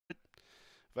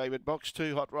Favourite box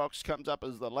 2, Hot Rocks, comes up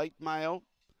as the late mail.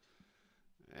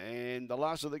 And the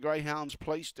last of the greyhounds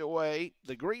placed away.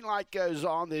 The green light goes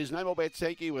on. There's no more bets.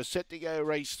 Thank you. We're set to go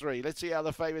race 3. Let's see how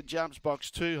the favourite jumps. Box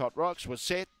 2, Hot Rocks, was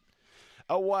set.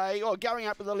 Away, or going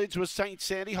up with the lids was St.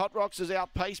 Sandy. Hot Rocks is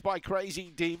outpaced by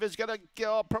Crazy Diva's going to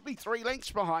go probably 3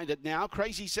 lengths behind it now.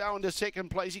 Crazy Sow into second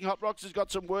placing. Hot Rocks has got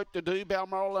some work to do.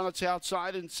 Balmoral on its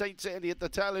outside and St. Sandy at the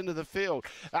tail end of the field.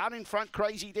 Out in front,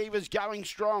 Crazy Diva's going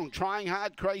strong, trying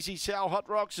hard. Crazy Sow. Hot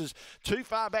Rocks is too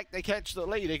far back to catch the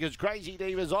leader because Crazy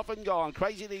Diva's off and gone.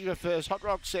 Crazy Diva first, Hot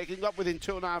Rocks second, got within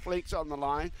 2.5 lengths on the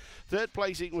line. Third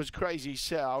placing was Crazy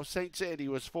Sow. St. Sandy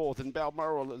was fourth and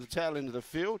Balmoral at the tail end of the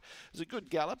field. It was a good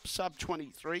gallop, sub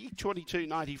 23,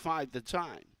 22.95 the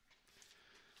time.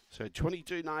 So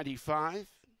 22.95,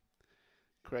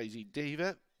 Crazy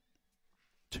Diva,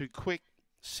 Too Quick,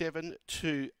 7,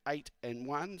 2, 8 and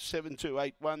 1. 7, 2,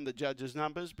 8, 1, the judges'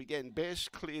 numbers. Began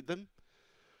best, cleared them.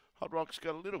 Hot Rocks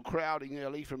got a little crowding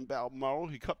early from Balmoral,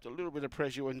 who copped a little bit of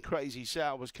pressure when Crazy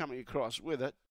Sow was coming across with it.